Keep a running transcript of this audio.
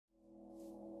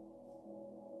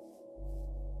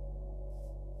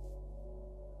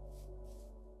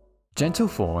Gentle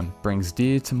Fawn brings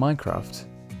deer to Minecraft.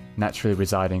 Naturally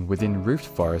residing within roofed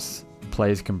forests,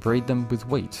 players can breed them with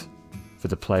wheat. For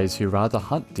the players who rather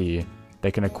hunt deer, they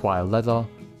can acquire leather,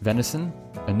 venison,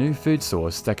 a new food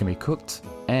source that can be cooked,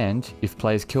 and if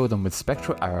players kill them with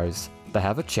spectral arrows, they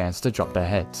have a chance to drop their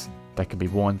heads that can be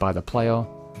worn by the player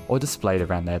or displayed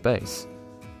around their base.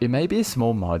 It may be a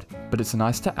small mod, but it's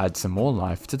nice to add some more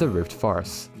life to the roofed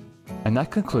forests. And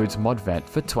that concludes ModVent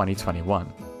for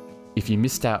 2021. If you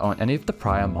missed out on any of the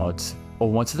prior mods,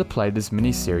 or wanted to play this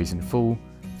mini-series in full,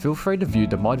 feel free to view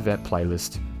the ModVent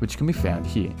playlist, which can be found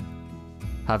here.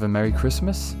 Have a Merry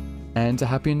Christmas, and a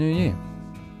Happy New Year!